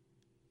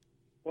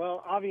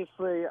 Well,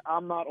 obviously,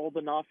 I'm not old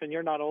enough, and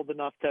you're not old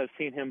enough to have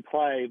seen him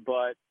play,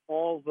 but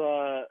all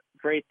the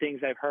great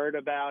things I've heard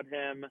about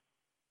him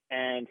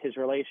and his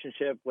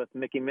relationship with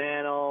Mickey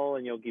Mantle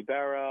and Yogi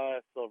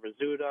Berra, Phil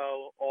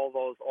Rizzuto, all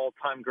those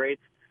all-time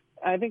greats.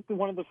 I think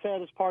one of the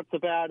saddest parts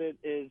about it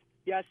is,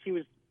 yes, he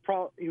was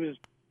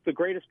the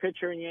greatest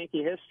pitcher in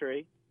Yankee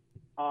history.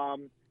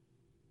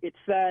 It's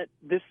that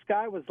this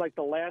guy was like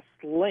the last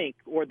link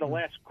or the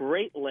last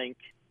great link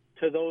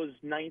to those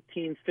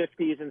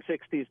 1950s and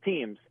 60s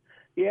teams.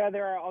 Yeah,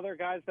 there are other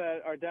guys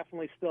that are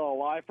definitely still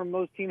alive from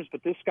those teams,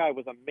 but this guy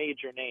was a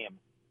major name.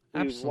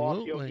 We've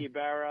lost Yogi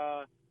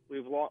Berra.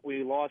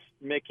 We lost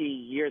Mickey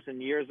years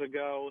and years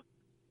ago.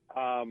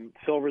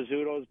 Phil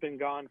Rizzuto's been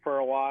gone for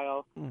a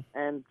while.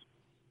 And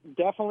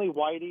definitely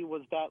Whitey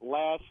was that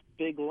last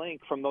big link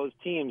from those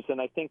teams,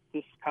 and I think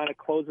this kind of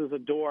closes a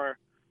door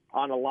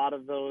on a lot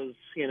of those,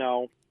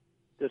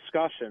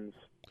 discussions.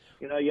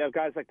 You have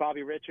guys like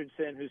Bobby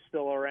Richardson, who's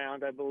still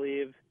around, I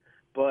believe.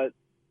 But,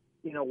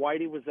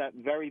 Whitey was that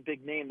very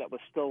big name that was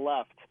still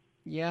left.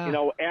 Yeah.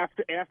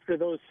 After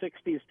those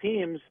 60s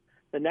teams,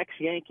 the next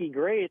Yankee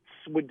greats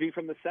would be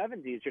from the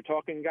 70s. You're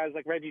talking guys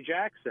like Reggie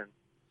Jackson.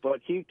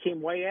 But he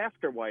came way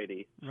after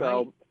Whitey.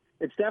 So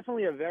it's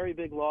definitely a very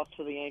big loss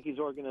for the Yankees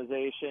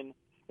organization.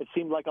 It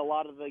seemed like a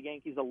lot of the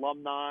Yankees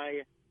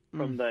alumni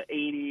from the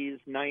 80s,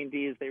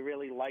 90s, they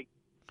really liked.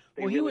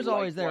 He was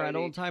always there at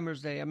Old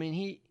Timers Day. I mean,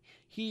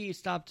 he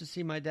stopped to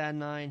see my dad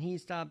and I, and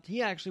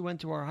he actually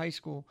went to our high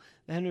school,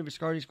 the Henry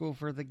Viscardi School,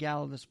 for the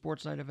Gala, the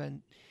sports night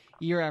event,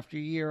 year after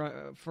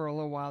year for a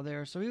little while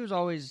there. So he was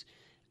always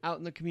out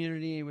in the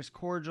community. He was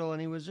cordial,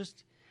 and he was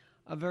just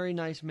a very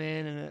nice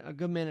man and a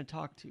good man to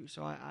talk to.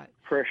 So I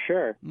for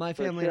sure, my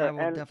family and I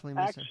will definitely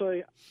miss him.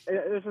 Actually,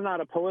 this is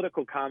not a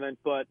political comment,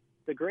 but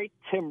the great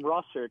Tim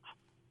Russert,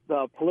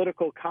 the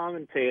political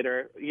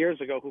commentator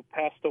years ago who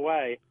passed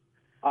away,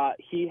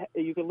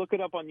 you can look it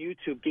up on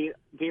YouTube,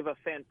 gave a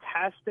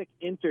fantastic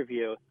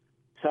interview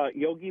to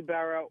Yogi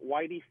Berra,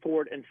 Whitey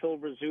Ford, and Phil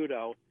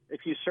Rizzuto.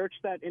 If you search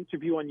that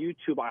interview on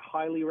YouTube, I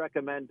highly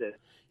recommend it.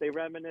 They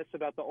reminisce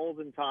about the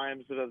olden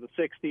times of the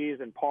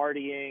 60s and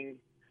partying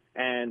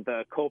and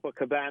the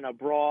Copacabana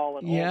brawl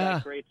and all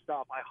that great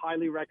stuff. I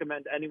highly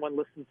recommend anyone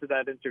listen to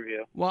that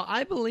interview. Well,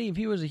 I believe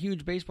he was a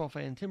huge baseball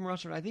fan. Tim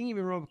Russert, I think he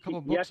even wrote a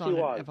couple books on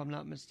it, if I'm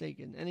not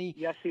mistaken. And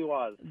yes, he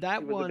was. He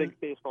was a big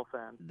baseball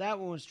fan. That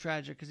one was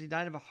tragic because he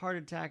died of a heart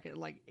attack at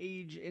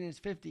age in his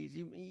 50s.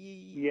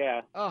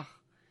 Yeah. Ugh.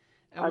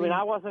 I mean,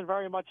 I wasn't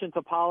very much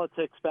into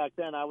politics back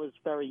then. I was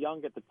very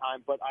young at the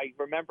time, but I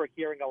remember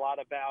hearing a lot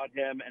about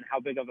him and how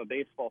big of a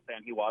baseball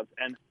fan he was.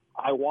 And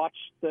I watched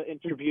the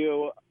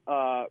interview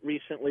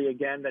recently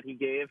again that he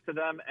gave to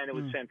them, and it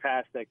was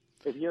fantastic.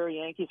 If you're a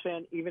Yankees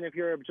fan, even if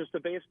you're just a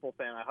baseball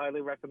fan, I highly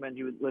recommend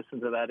you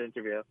listen to that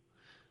interview.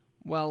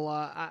 Well,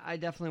 I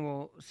definitely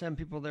will send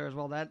people there as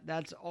well.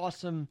 That's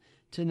awesome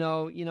to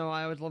know. You know,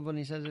 I always love when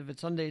he says, if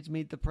it's Sunday, it's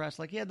Meet the Press.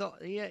 Like, he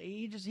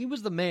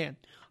was the man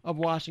of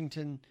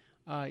Washington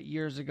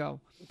years ago.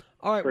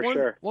 All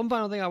right, one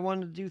final thing I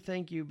wanted to do,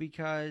 thank you,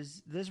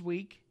 because this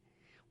week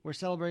we're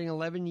celebrating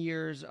 11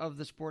 years of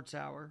the Sports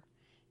Hour,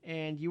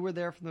 and you were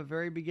there from the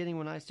very beginning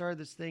when I started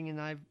this thing,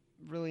 and I've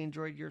really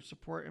enjoyed your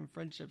support and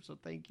friendship, so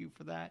thank you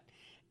for that.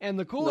 And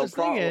the coolest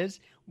thing is,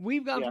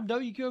 we've gone from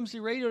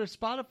WQMC Radio to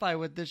Spotify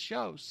with this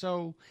show,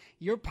 so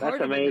you're part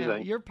of it now.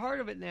 You're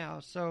part of it now,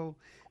 so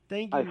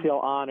thank you. I feel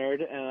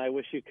honored, and I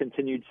wish you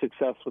continued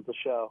success with the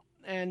show.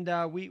 And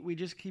we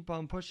just keep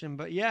on pushing.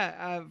 But,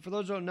 for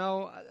those who don't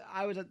know,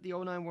 I was at the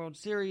 2009 World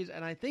Series,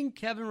 and I think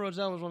Kevin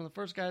Rozell was one of the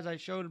first guys I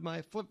showed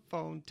my flip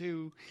phone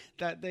to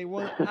that they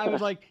won. I was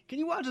like, can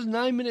you watch this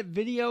 9-minute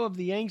video of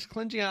the Yanks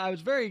clinching? I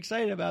was very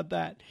excited about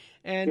that.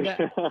 And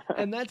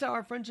and that's how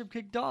our friendship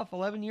kicked off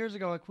 11 years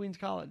ago at Queens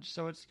College.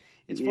 So it's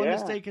fun to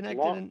stay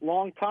connected.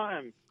 Long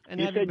time. And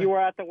you said you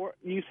were at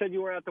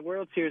the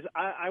World Series.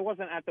 I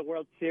wasn't at the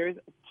World Series.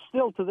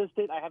 Still to this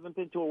date, I haven't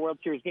been to a World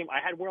Series game.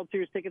 I had World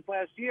Series tickets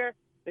last year.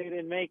 They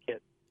didn't make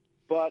it.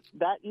 But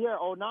that year,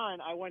 2009,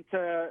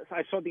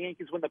 I saw the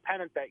Yankees win the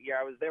pennant that year.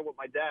 I was there with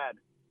my dad.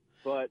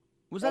 But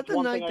was that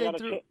the night they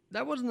threw?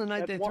 That wasn't the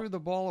night they threw the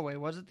ball away,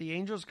 was it? The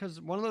Angels,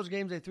 because one of those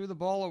games they threw the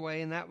ball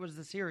away, and that was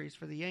the series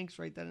for the Yanks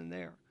right then and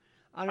there.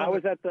 I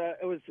believe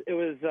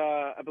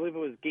it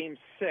was Game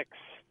 6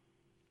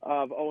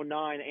 of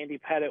 2009. Andy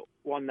Pettit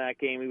won that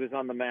game. He was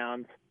on the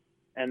mound,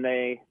 and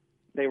they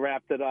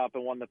wrapped it up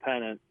and won the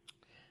pennant.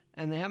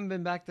 And they haven't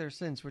been back there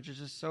since, which is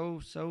just so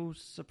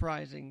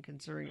surprising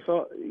considering.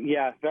 So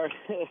yeah, very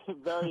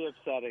very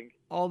upsetting.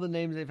 All the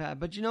names they've had,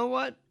 but you know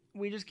what?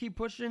 We just keep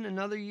pushing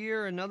another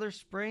year, another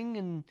spring,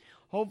 and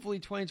hopefully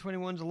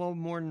 2021 is a little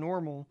more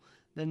normal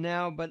than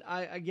now. But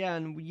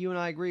you and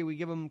I agree. We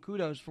give them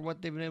kudos for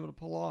what they've been able to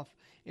pull off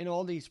in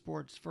all these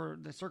sports for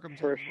the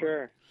circumstances. For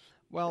sure.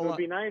 Well, it would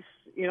be nice.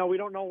 You know, we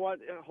don't know what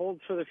it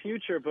holds for the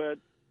future, but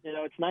you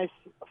know, it's nice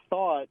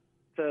thought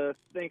to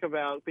think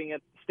about being at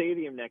the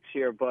stadium next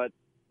year. But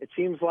it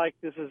seems like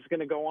this is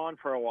going to go on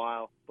for a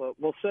while. But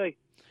we'll see.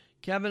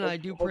 Kevin, I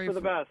do pray for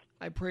the best.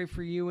 I pray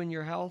for you and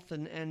your health,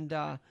 and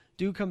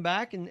do come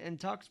back and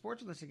talk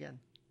sports with us again.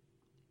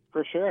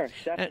 For sure,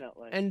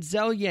 definitely. And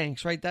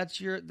ZellYanks, right?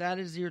 That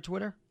is your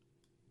Twitter?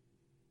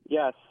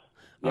 Yes.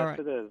 Yes, all right.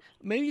 It is.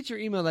 Maybe it's your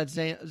email that's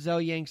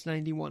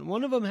ZellYanks91.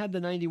 One of them had the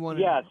 91.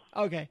 Yes.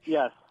 Okay.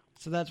 Yes.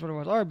 So that's what it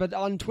was. All right, but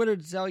on Twitter,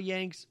 it's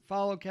ZellYanks.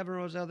 Follow Kevin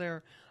Rozell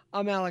there.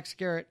 I'm Alex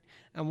Garrett,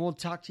 and we'll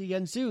talk to you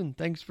again soon.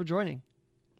 Thanks for joining.